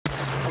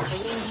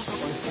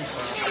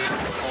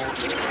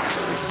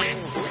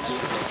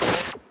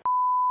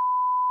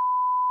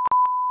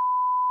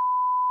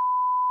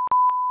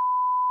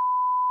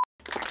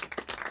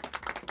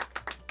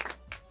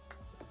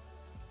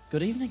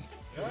Good evening.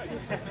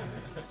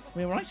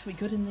 We all right? We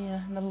good in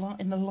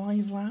the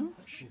live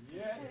lounge?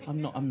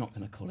 I'm not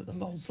going to call it the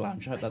Lols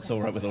Lounge. I hope that's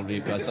all right with all of you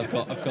guys. I've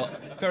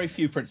got very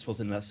few principles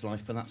in this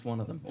life, but that's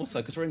one of them.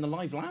 Also, because we're in the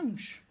live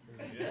lounge,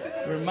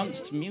 we're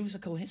amongst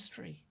musical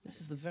history.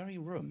 This is the very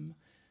room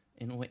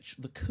in which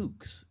the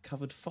Kooks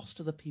covered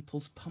Foster the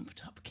People's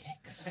Pumped Up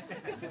Kicks.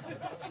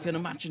 If you can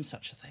imagine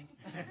such a thing.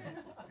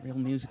 Real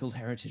musical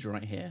heritage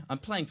right here. I'm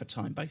playing for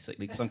time,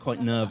 basically, because I'm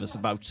quite nervous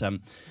about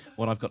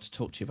what I've got to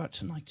talk to you about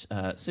tonight.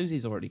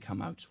 Susie's already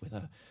come out with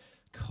a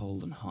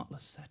cold and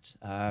heartless set.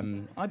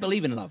 I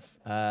believe in love,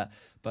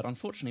 but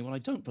unfortunately what I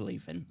don't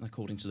believe in,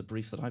 according to the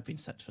brief that I've been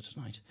set for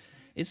tonight,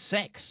 is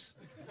sex.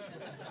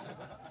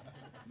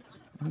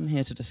 I'm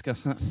here to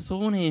discuss that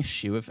thorny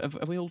issue.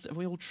 Have we all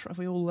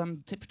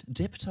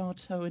dipped our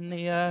toe in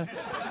the?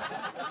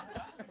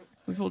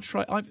 We've all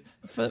tried.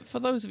 For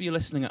those of you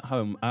listening at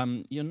home,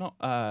 you're not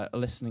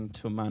listening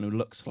to a man who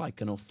looks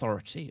like an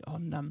authority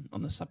on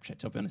the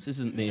subject. I'll be honest. This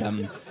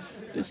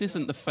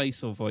isn't the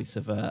face or voice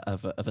of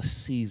a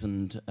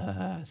seasoned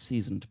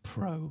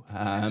pro.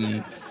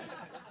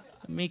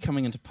 Me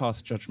coming into pass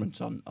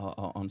judgment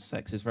on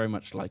sex is very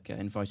much like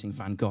inviting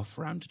Van Gogh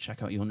round to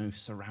check out your new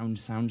surround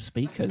sound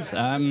speakers.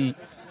 But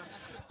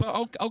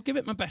I'll give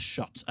it my best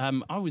shot.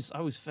 I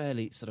was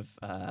fairly sort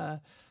of.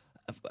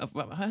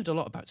 I heard a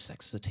lot about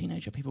sex as a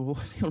teenager. People were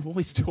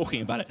always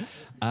talking about it,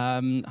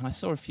 and I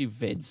saw a few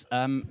vids.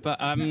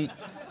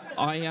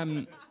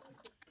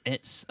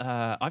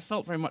 I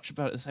felt very much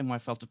about it the same way I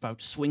felt about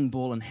swing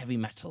ball and heavy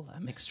metal, a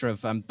mixture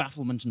of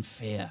bafflement and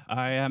fear.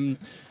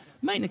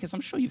 Mainly because I'm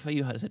sure you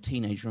as a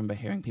teenager remember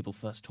hearing people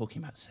first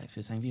talking about sex.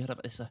 You're saying, "Have you heard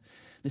about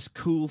this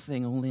cool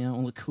thing all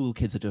the cool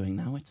kids are doing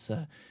now? It's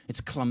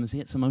clumsy,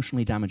 it's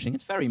emotionally damaging,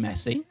 it's very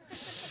messy.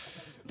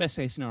 Best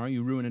case scenario,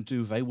 you ruin a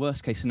duvet.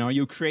 Worst case scenario,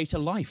 you create a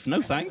life.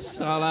 No thanks.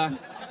 I'll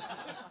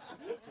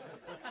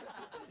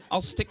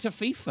stick to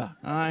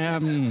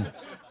FIFA.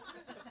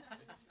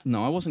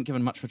 No, I wasn't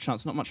given much of a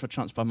chance, not much of a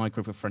chance by my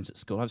group of friends at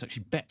school. I was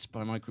actually bet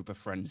by my group of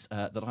friends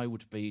that I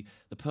would be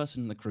the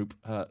person in the group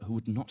who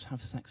would not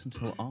have sex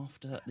until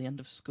after the end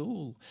of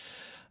school,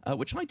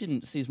 which I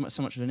didn't see as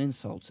so much of an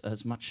insult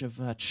as much of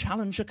a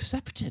challenge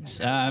accepted.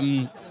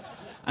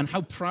 And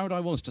how proud I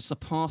was to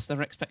surpass their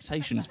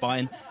expectations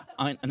by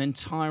an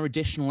entire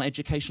additional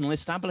educational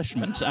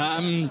establishment.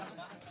 No,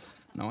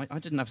 I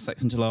didn't have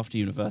sex until after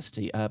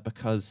university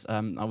because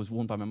I was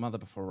warned by my mother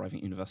before arriving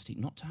at university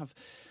not to have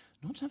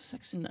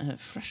sex in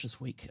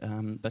Freshers' Week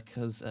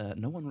because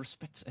no one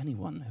respects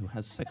anyone who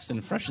has sex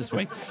in Freshers'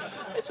 Week.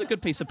 It's a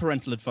good piece of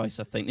parental advice,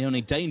 I think. The only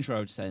danger I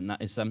would say in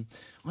that is I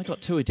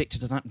got too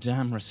addicted to that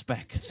damn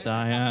respect.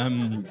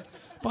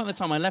 By the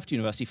time I left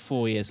university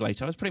 4 years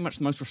later, I was pretty much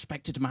the most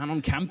respected man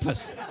on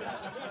campus.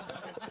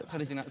 If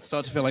anything, that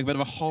started to feel like a bit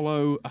of a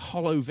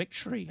hollow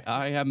victory.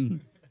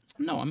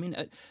 No, I mean,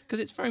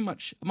 because it's very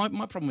much... My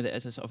problem with it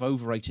is a sort of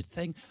overrated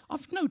thing.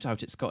 I've no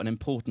doubt it's got an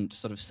important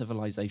sort of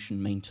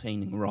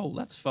civilization-maintaining role.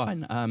 That's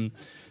fine.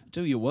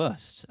 Do your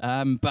worst.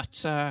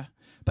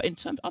 But in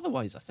terms...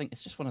 Otherwise, I think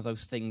it's just one of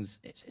those things...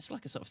 It's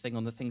like a sort of thing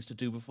on the things to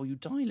do before you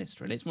die list,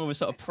 really. It's more of a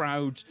sort of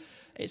proud...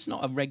 It's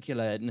not a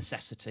regular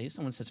necessity. If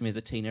someone said to me as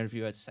a teenager, have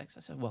you had sex? I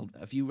said, well,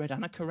 have you read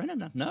Anna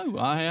Karenina? No,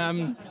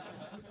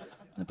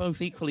 they're both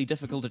equally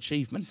difficult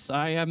achievements.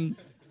 But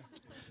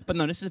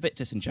no, this is a bit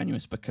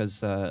disingenuous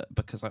because I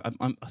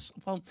want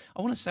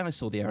to say I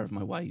saw the error of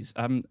my ways.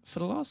 For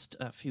the last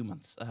few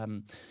months,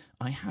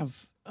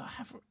 I've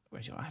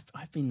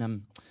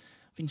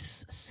been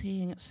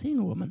seeing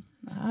a woman.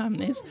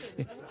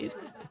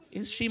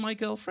 Is she my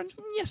girlfriend?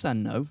 Yes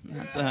and no.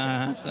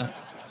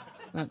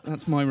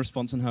 That's my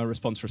response and her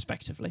response,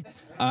 respectively.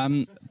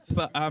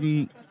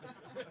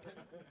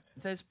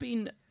 There's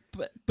been.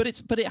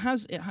 But it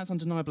has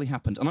undeniably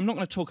happened, and I'm not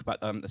going to talk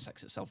about the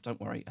sex itself.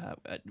 Don't worry,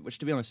 which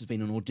to be honest has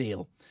been an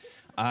ordeal.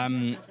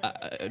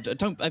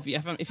 If you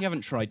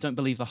haven't tried, don't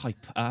believe the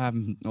hype.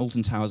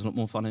 Alton Tower's a lot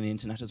more fun on the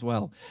internet as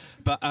well.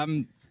 But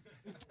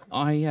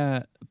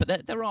there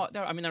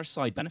are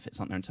side benefits,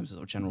 aren't there, in terms of,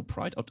 sort of general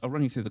pride. I'll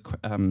run you through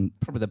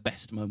probably the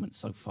best moment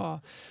so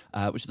far,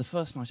 which is the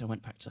first night I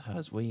went back to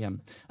hers. We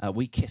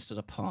kissed at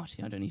a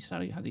party. I don't need to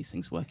tell you how these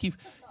things work.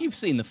 You've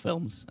seen the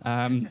films.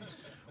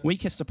 We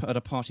kissed at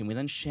a party, and we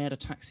then shared a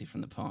taxi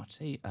from the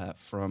party,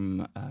 because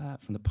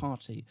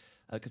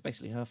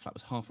basically her flat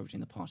was halfway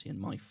between the party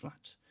and my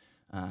flat.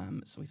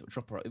 So we thought,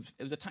 drop her. It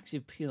was a taxi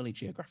of purely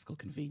geographical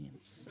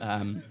convenience.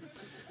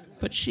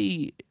 But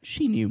she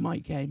knew my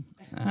game,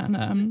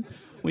 and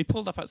we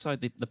pulled up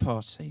outside the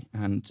party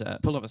and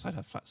pulled up outside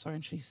her flat. Sorry,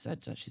 and she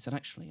said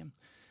actually. You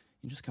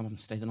can just come up and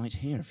stay the night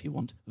here if you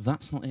want.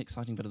 That's not the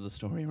exciting bit of the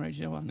story,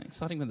 Radio 1. The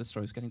exciting bit of the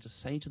story is getting to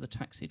say to the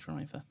taxi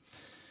driver,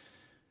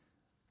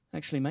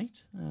 actually,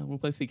 mate, we'll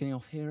both be getting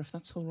off here if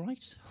that's all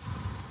right.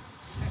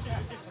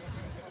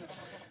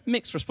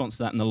 Mixed response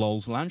to that in the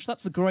Lols Lounge.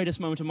 That's the greatest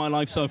moment of my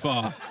life so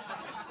far.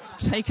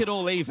 Take it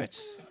or leave it.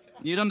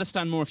 You'd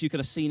understand more if you could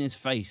have seen his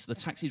face. The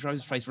taxi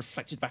driver's face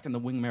reflected back in the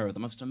wing mirror, the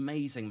most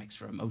amazing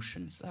mixture of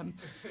emotions.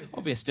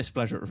 Obvious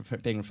displeasure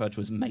at being referred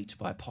to as mate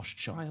by a posh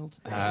child.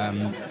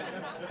 And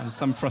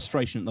some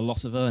frustration at the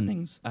loss of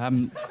earnings.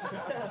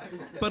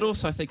 But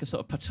also, I think, a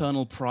sort of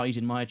paternal pride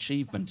in my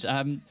achievement.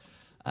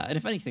 And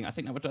if anything, I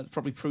think that would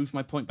probably prove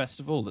my point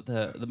best of all,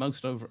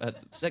 that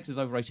sex is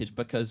overrated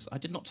because I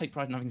did not take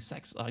pride in having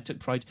sex. I took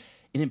pride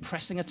in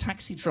impressing a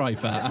taxi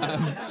driver.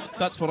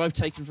 That's what I've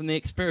taken from the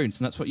experience,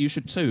 and that's what you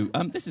should too.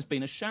 This has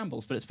been a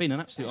shambles, but it's been an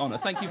absolute honour.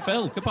 Thank you,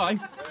 Phil. Goodbye.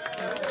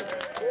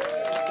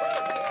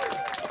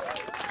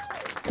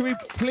 Can we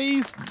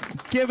please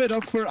give it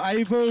up for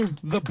Ivo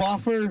the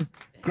Boffer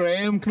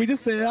Graham? Can we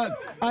just say that?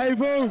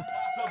 Ivo the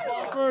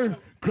Boffer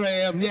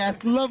Graham.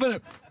 Yes, loving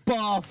it.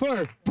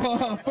 Boffer,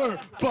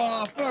 boffer,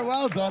 boffer.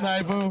 Well done,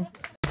 Ivo.